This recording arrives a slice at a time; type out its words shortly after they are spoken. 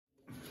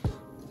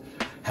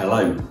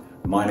Hello,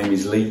 my name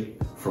is Lee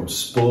from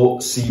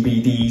Sport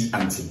CBDs,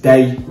 and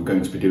today we're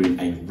going to be doing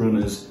a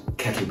runner's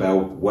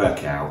kettlebell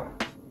workout.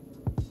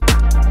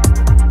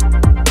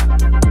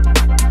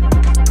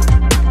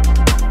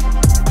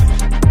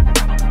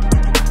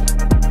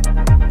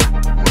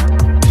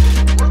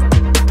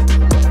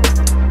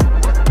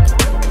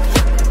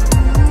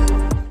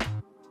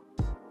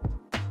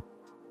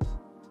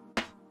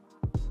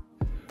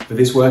 For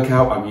this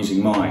workout, I'm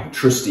using my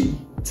trusty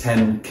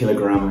 10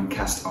 kilogram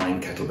cast iron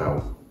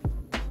kettlebell.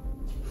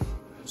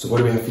 So what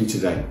do we have for you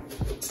today?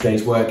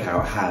 Today's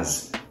workout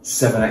has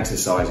 7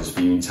 exercises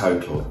for you in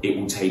total. It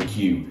will take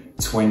you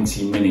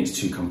 20 minutes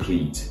to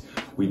complete.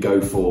 We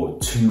go for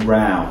 2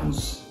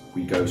 rounds.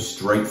 We go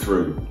straight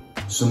through.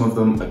 Some of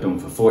them are done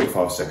for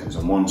 45 seconds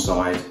on one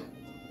side,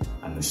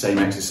 and the same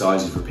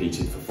exercise is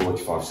repeated for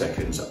 45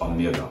 seconds on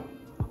the other.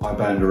 I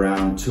burned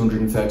around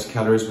 230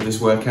 calories for this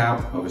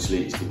workout.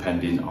 Obviously, it's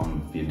depending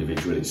on the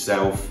individual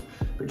itself,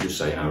 but just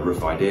so you know, a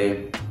rough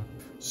idea.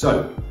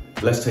 So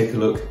let's take a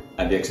look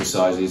at the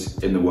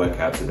exercises in the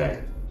workout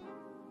today.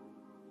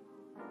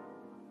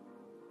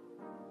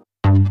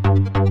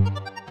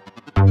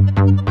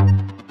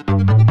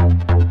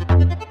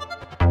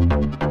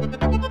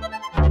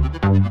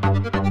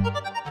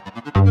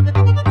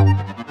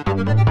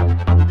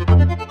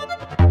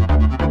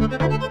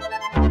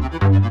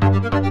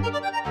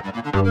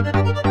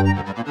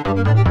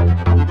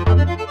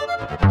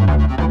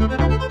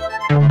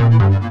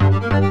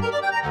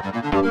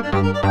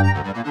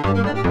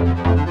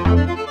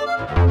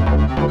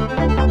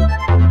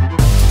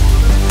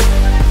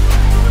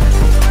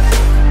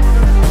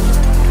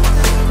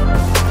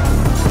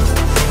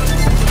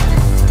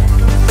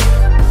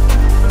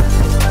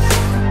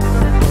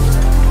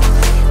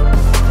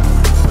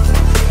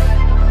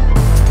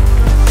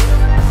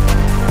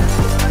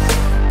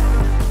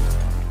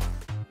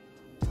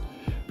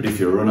 But if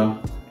you're a runner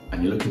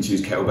and you're looking to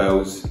use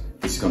kettlebells,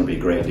 this is going to be a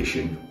great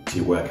addition to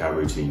your workout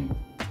routine.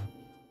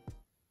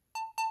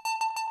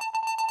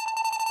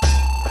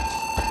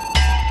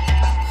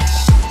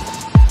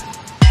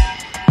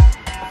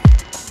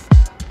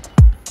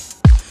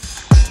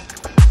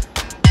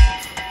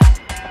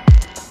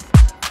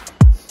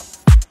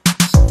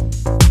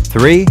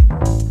 Three,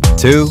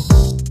 2,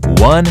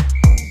 1,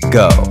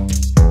 go.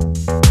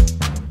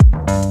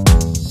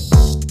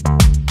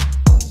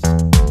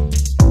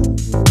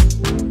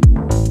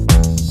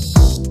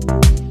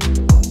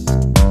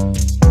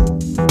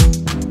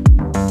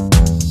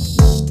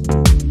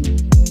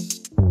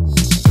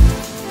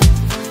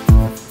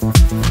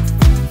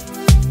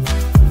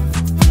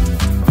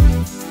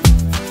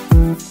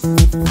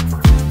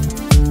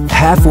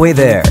 Halfway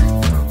there.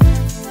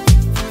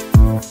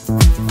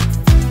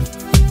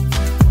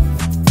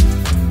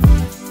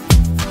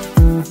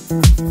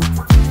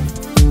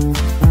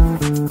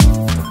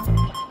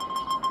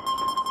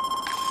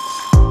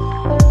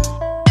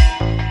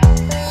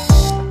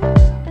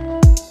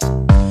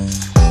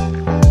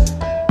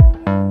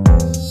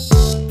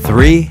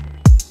 Three,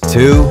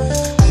 2,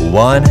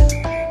 1.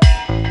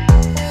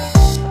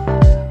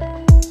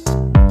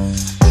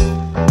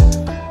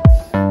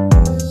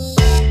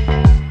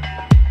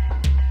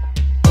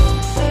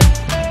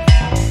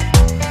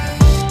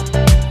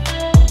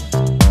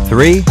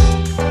 Three,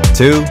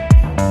 2,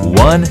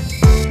 1,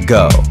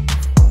 go.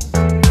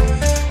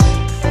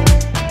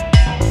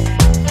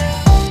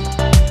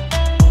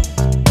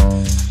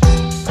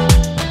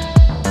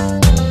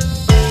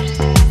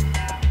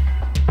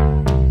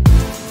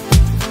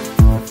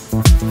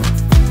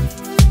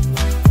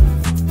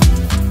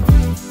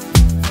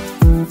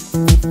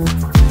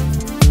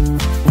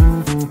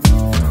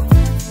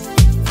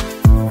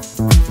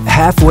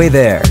 Halfway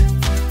there.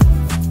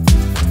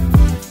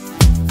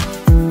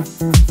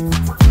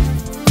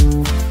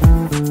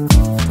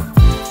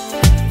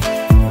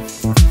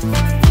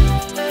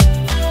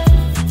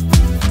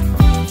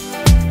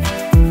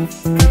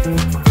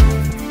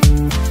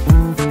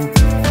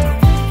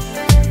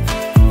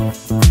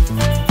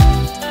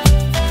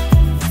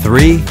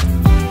 Three,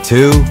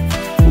 2,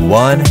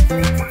 1.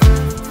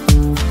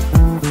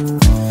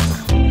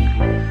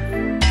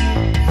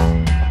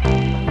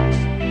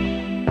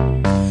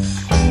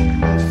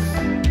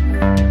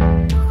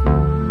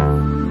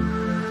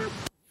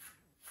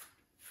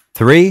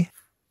 Three,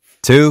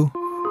 2,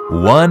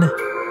 1,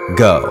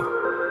 go.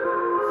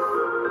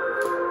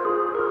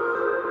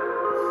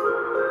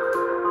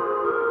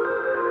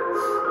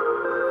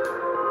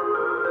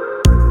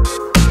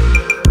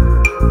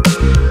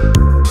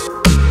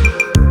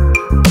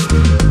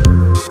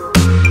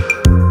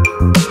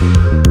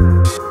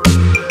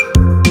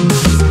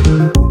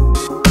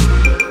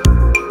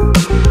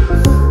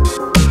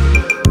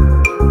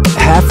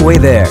 Halfway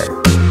there.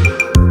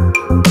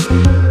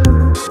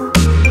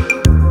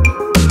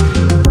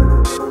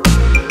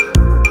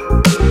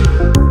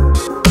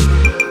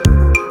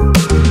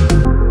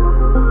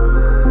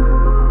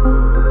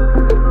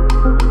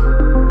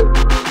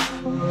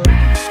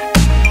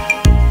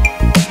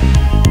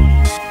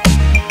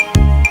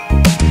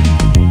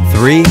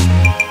 Three,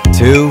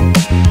 2,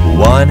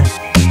 1.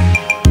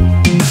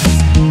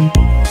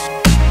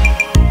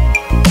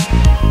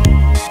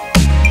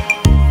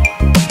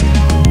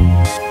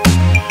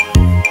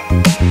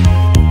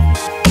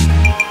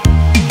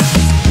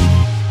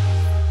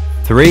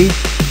 3,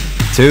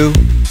 2,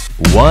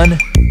 1,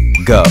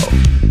 go.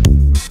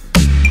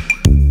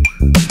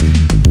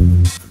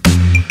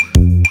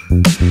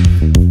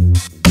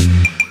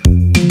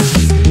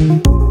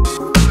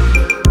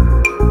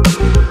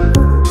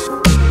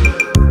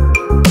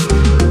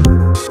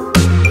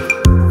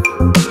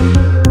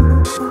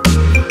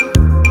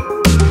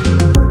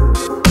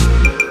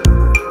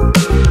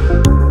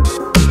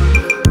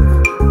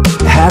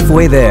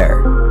 Halfway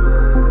there.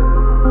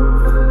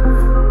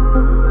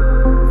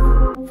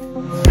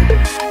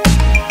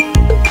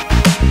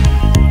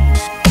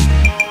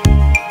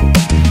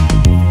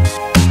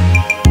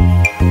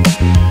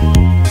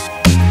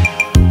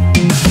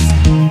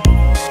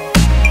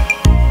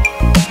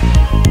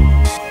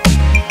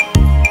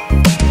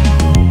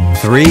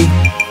 Three,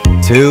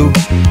 two,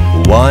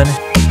 one.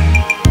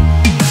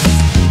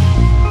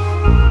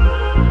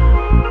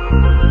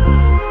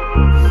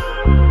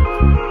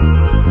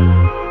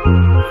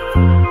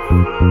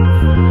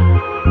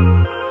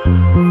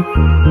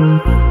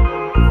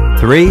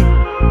 Three,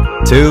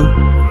 two,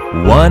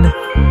 one,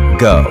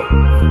 go.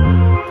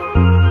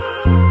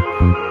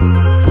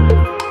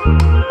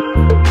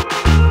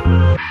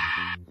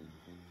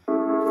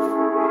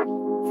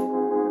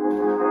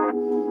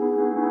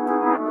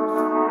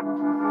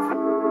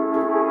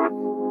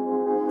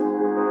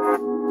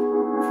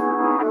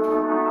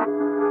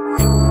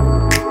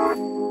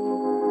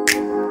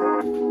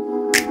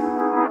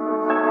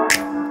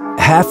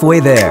 Halfway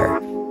there.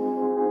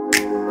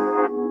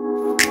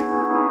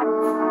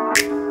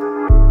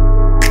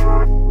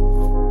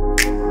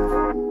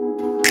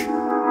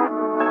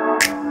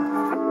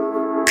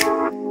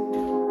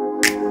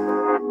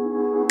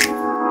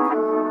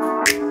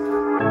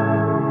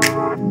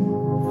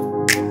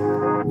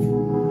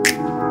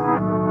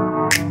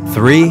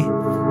 Three,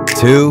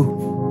 two,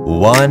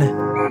 one.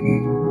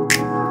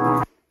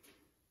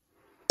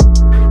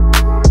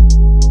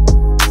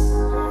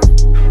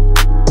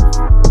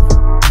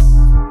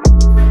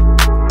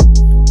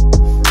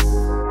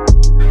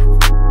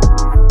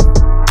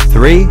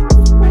 Three,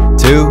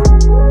 two,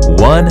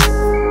 one,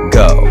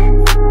 go.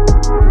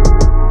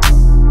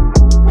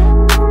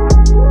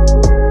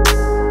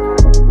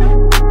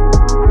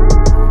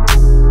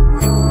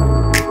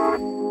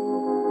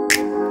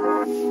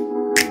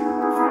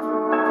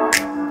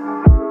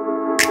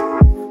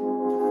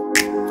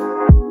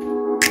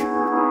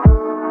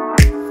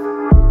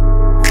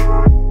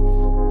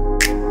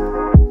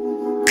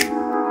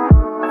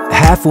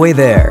 Halfway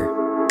there.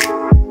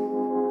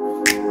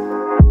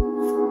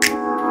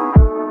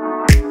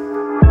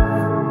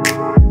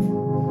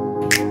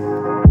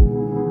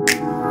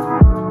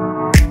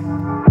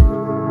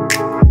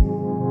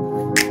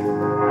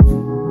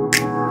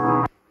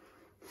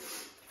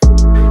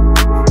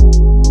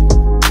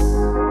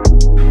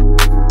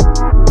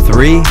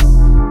 Three,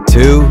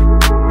 two,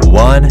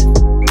 one.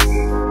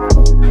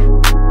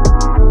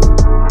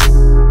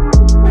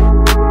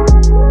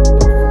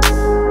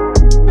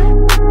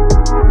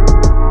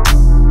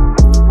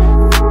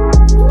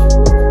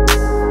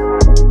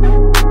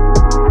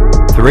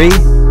 Three,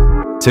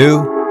 two,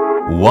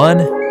 one,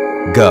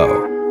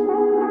 go.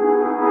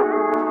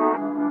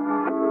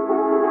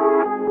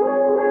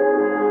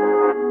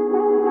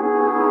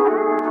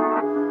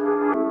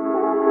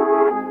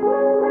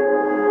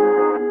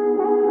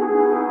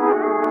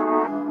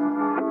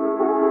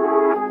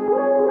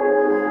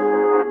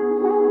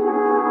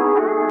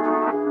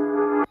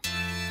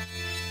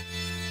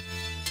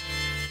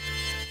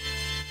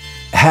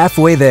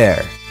 Halfway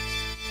there.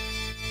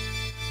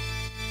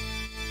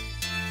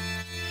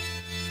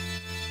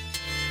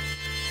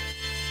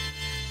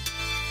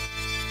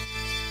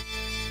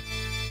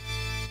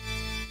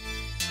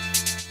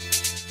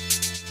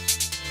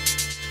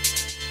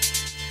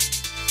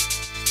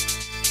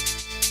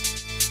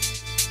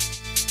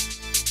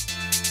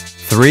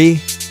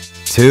 Three,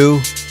 two,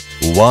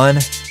 one.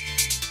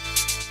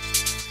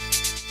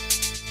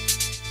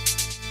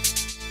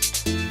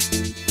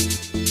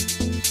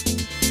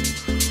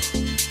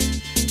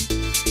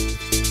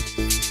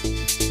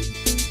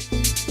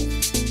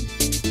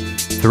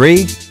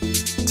 Three,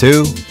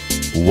 two,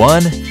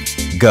 one,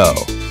 go.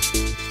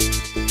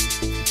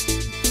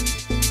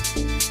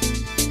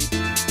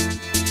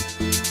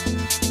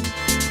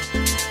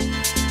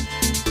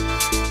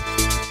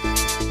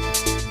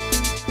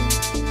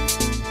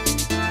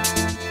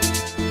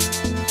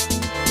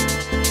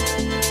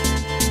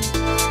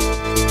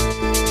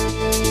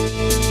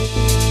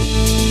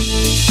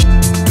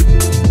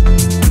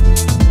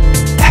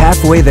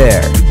 Halfway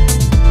there.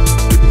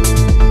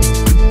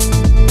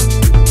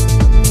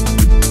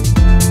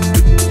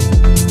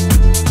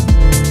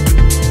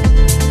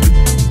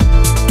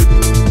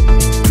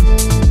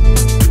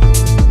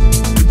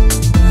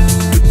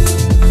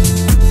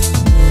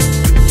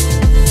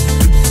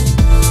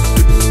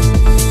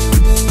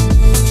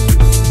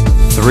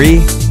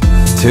 Three,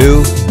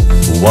 two,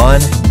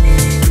 one.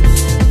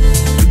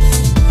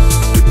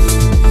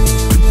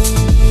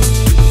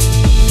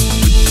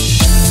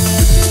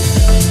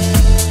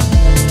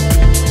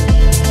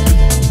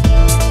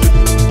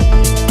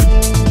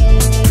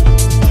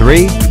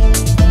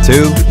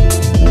 2,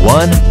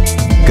 1,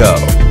 go.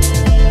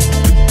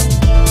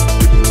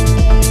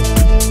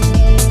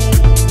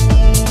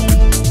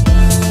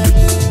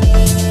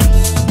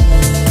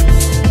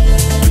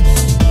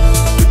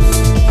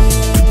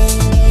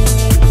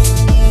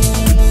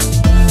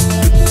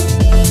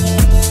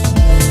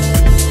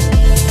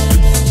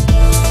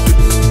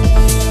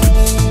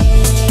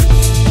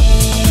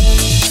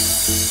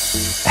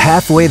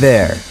 'Halfway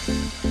there.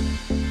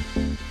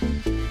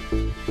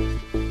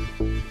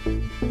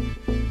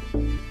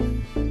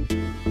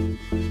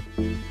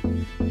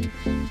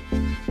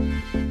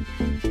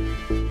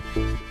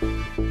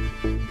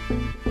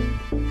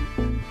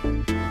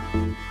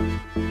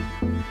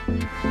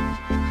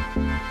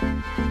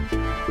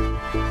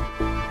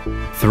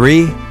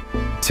 3,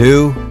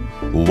 2,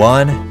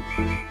 1.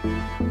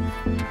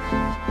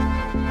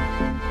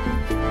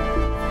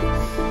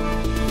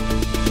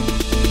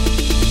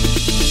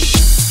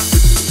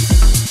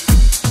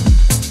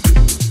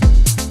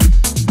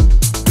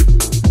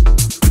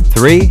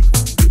 Three,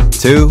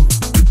 2,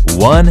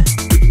 1,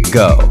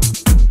 go.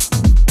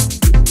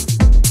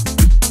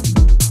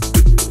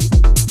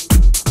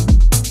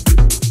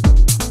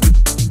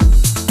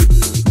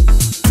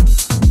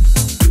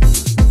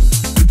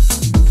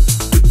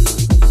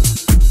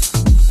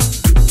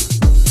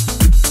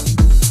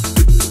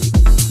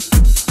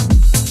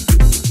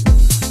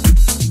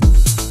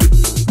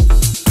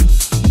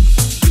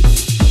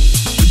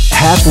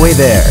 Halfway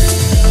there.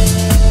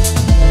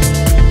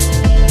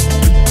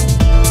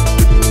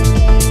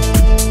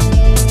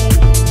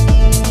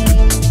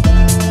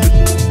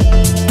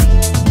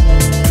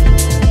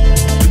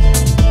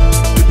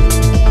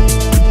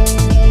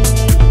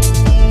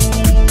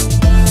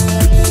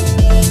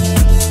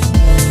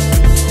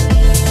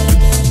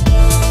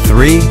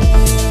 3,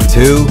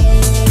 2,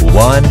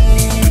 1.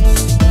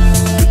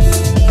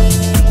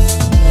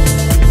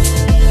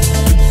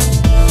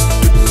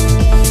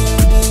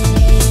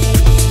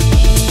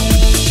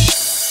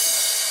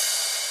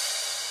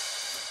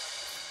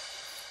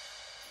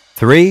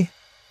 Three,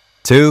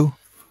 2,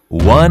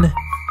 1,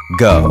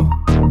 go.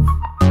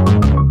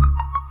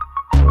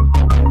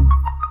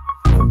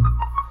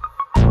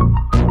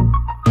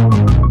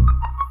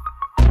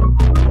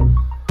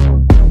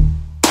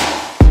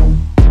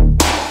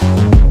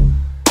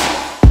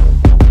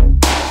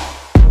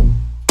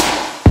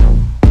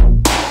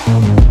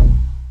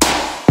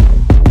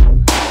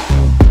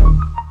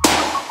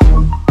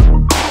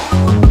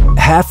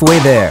 Halfway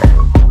there.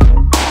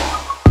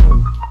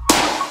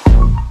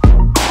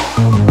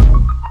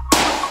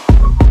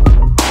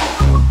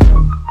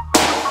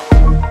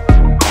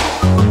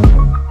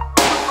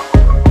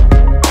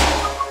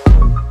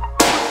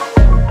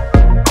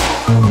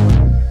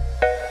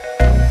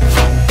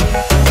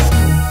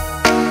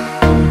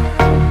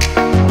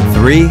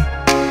 3,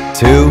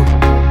 2,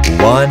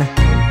 1.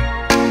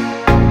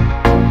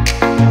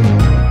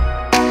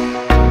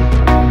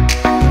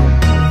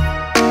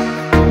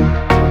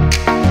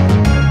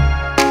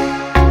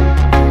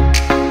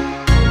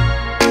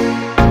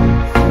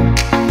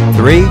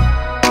 Three,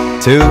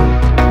 2,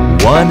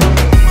 1,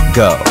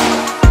 go.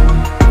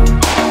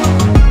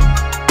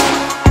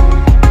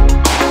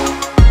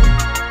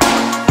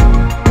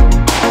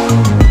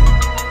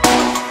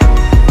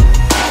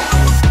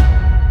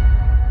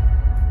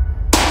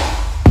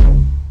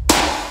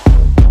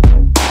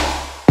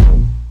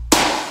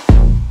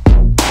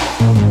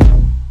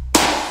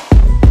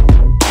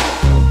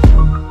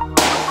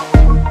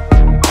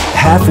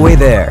 Halfway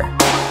there.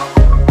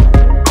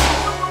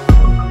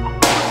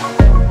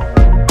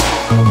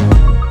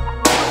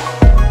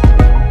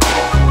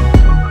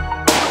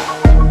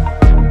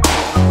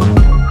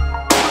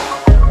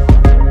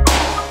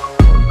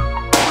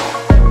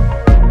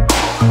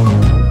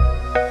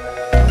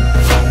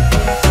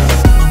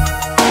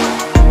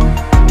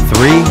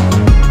 3,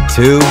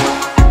 2,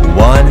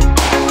 1.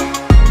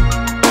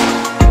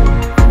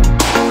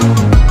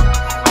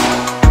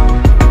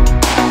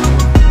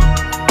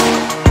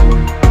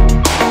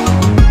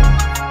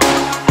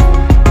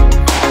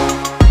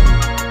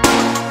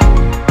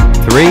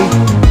 Three,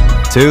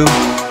 2,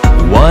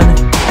 1,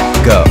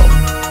 go.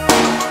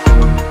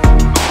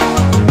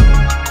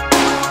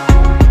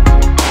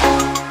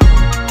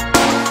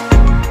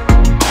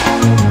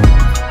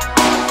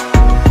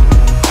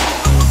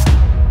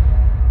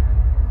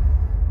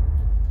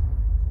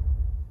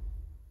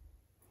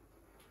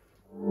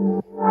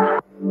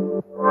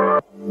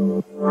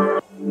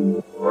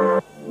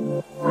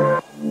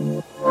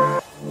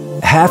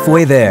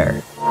 Halfway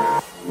there.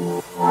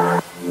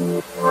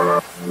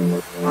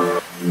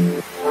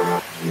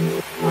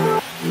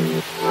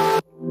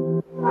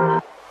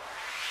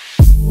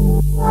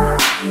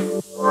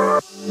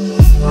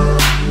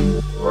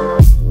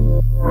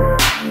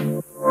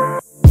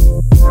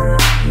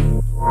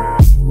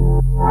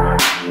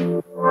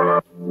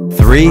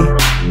 3,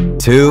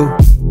 2,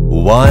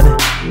 1.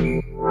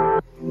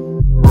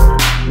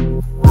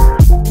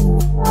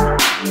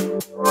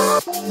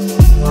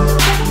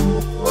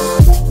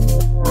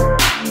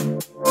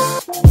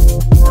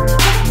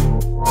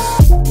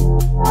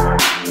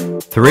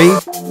 Three,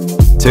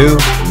 2,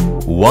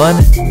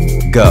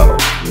 1, go.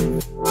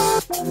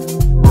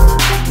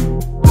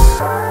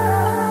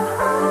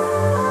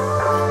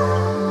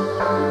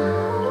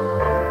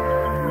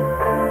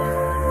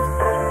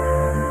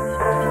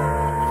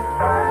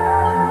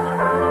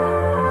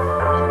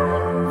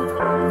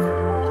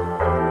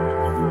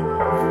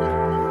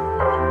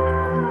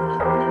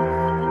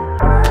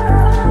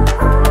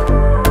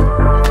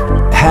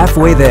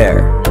 Halfway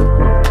there.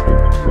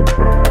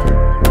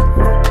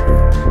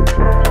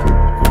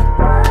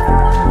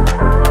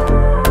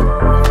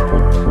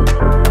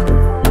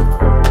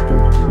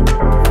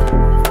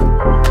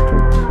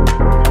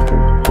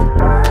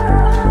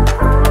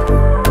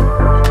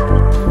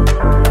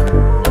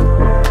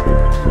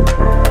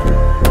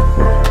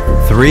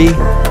 Three,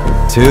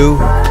 two,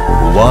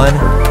 one.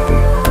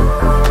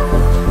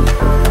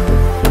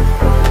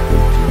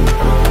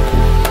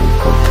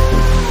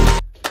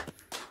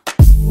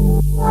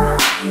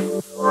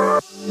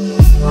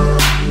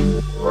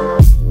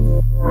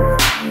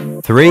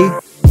 Three,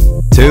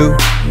 two,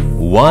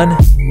 one,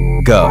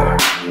 go.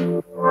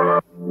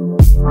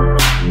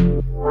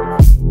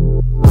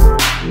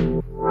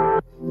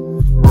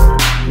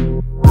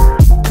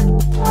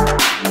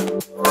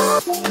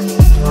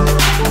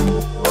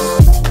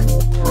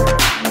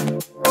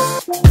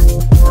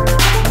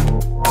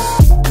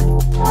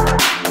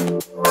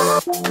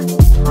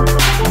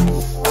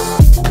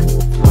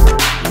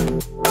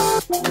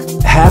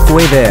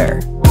 Halfway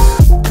there.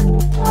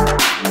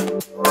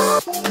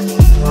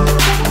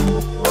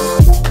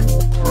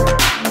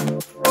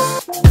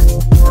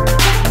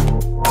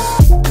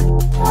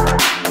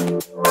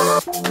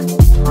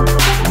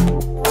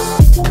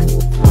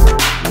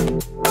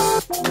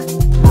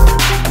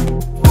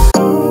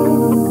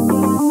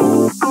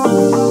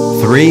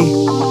 Three,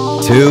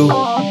 two,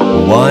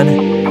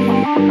 one.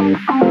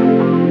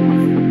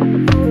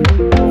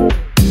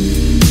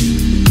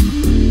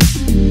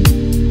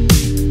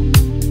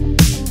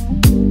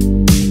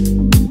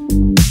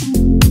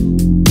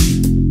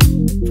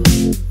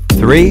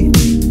 Three,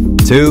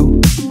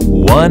 two,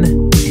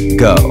 one,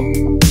 go.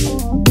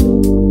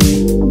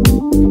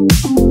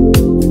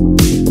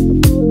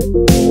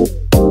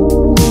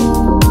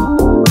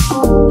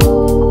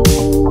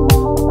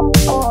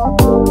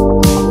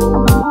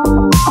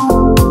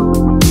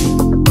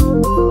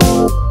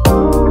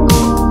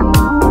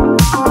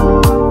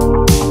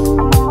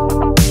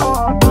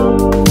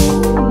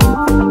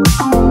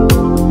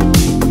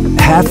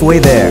 Halfway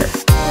there.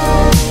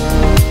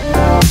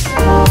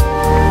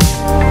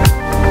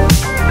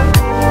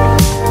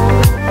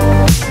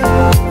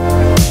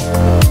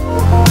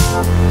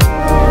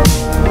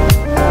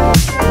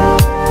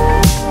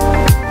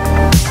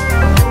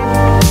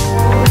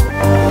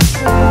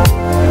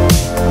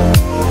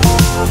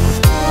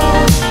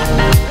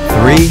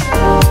 Three,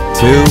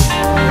 two,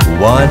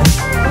 one.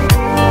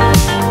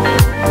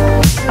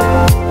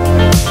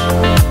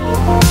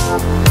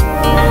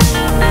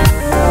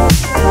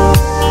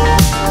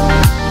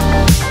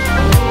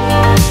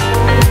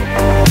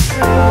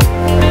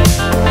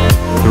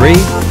 Three,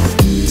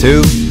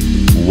 two,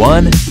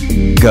 one,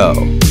 go.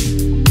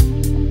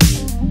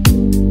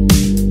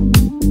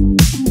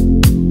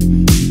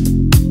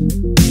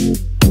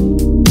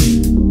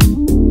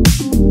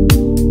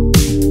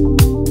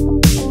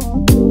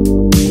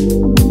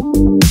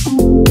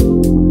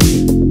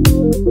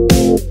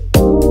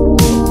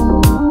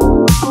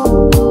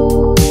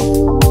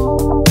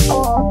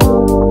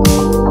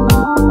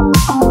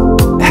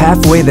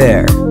 Halfway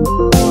there.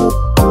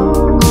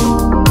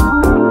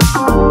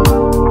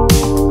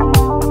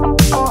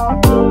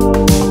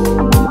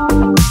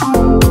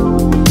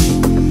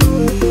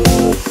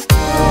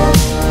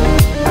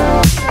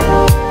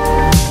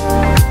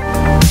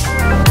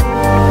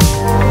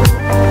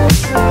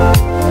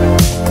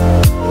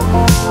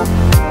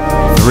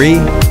 Three,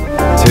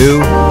 two,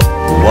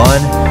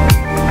 one.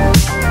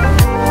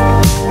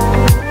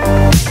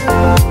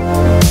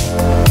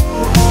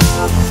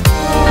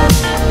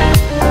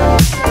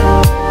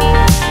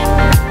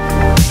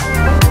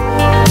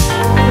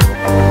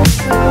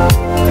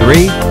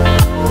 Three,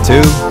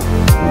 two,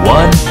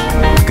 one,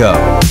 go.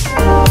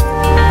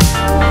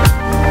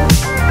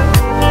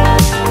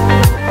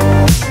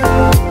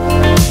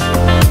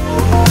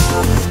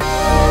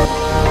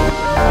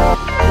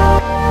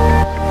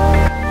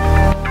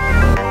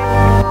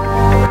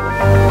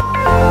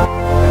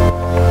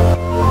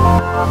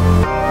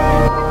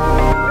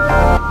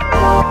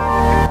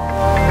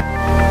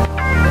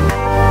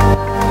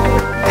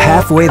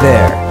 Halfway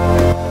there.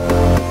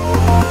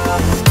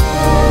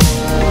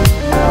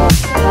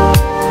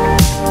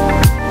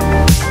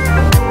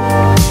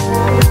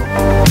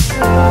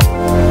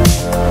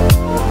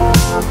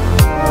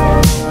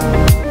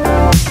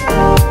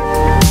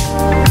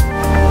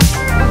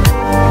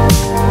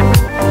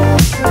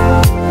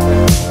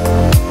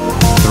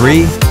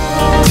 Three,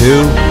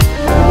 two,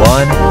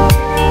 one.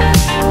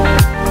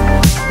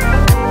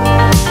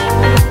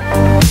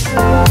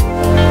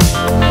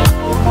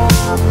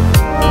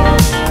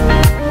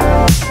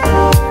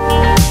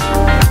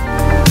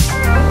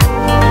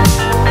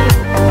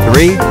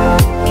 Three,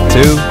 2,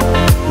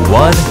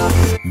 1,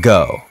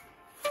 go.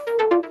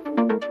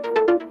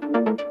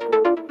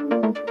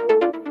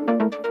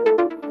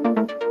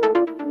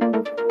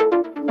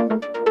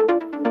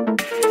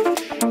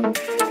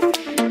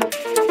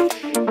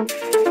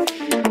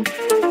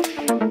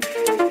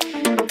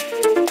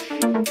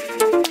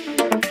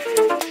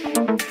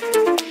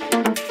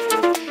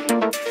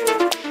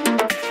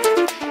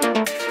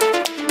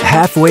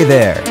 Halfway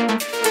there.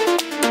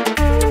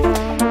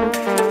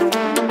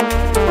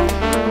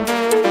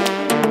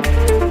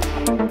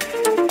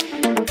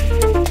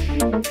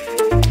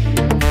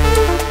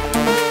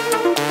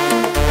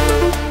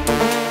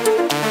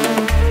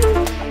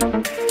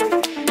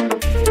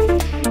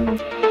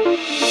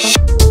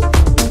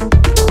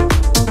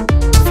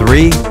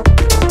 Three,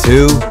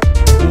 2,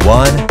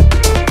 1.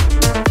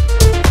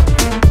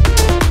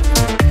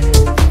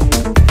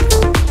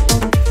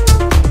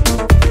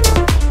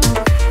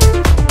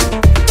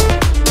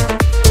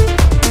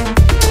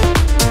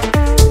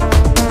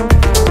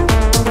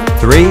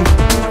 3,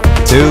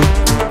 2,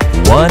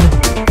 1,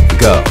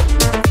 go.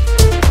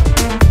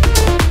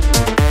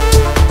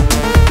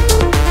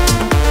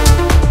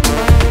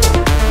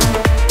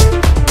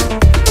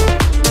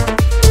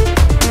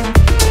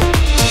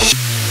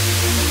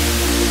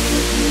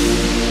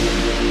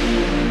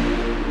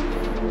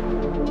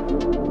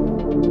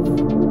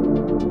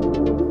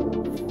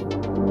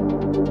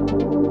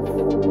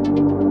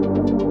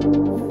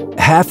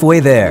 Halfway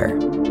there.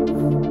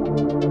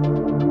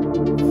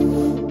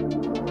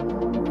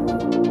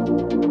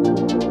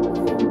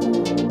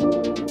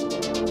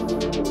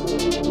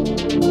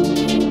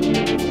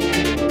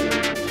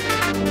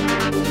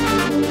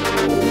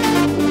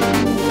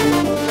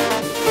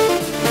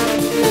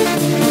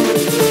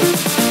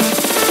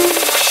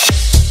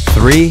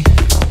 Three,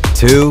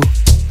 2,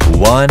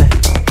 1.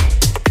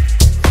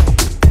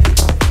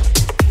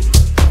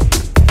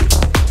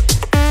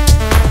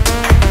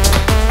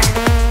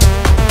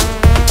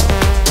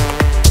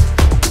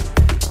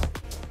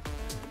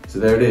 So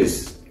there it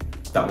is.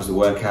 That was the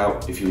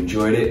workout. If you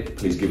enjoyed it,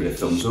 please give it a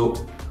thumbs up.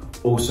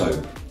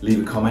 Also,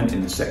 leave a comment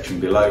in the section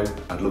below.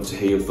 I'd love to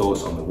hear your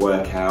thoughts on the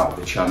workout,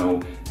 the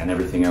channel, and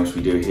everything else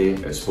we do here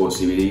at Sport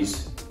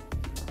CBDs.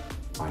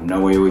 I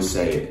know I always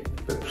say it,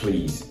 but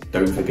please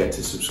don't forget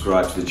to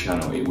subscribe to the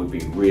channel. It would be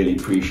really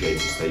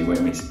appreciated so you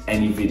won't miss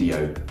any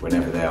video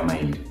whenever they are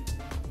made.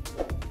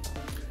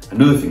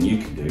 Another thing you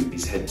can do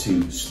is head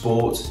to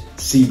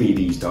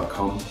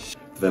sportcbds.com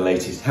for the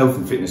latest health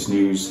and fitness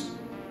news,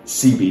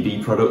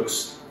 CBD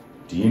products.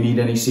 Do you need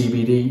any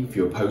CBD for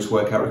your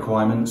post-workout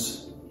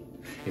requirements?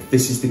 If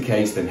this is the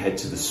case, then head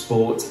to the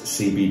Sport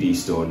CBD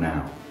store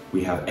now.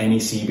 We have any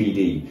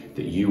CBD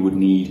that you would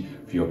need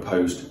for your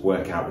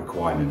post-workout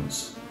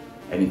requirements.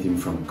 Anything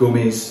from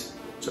gummies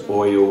to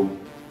oil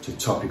to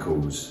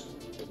topicals.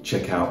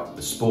 Check out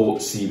the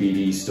Sport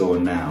CBD store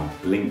now.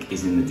 Link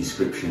is in the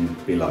description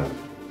below.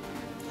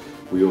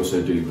 We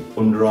also do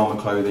Under Armour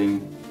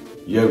clothing,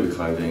 yoga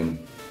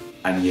clothing,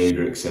 and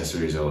yoga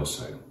accessories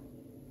also.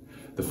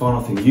 The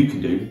final thing you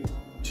can do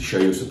to show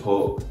your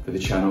support for the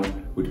channel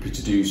would be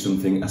to do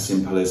something as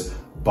simple as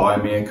buy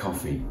me a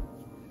coffee.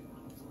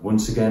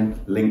 Once again,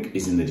 link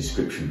is in the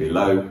description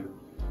below.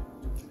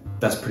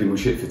 That's pretty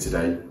much it for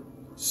today.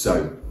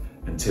 So,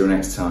 until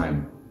next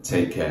time,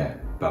 take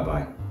care.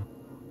 Bye-bye.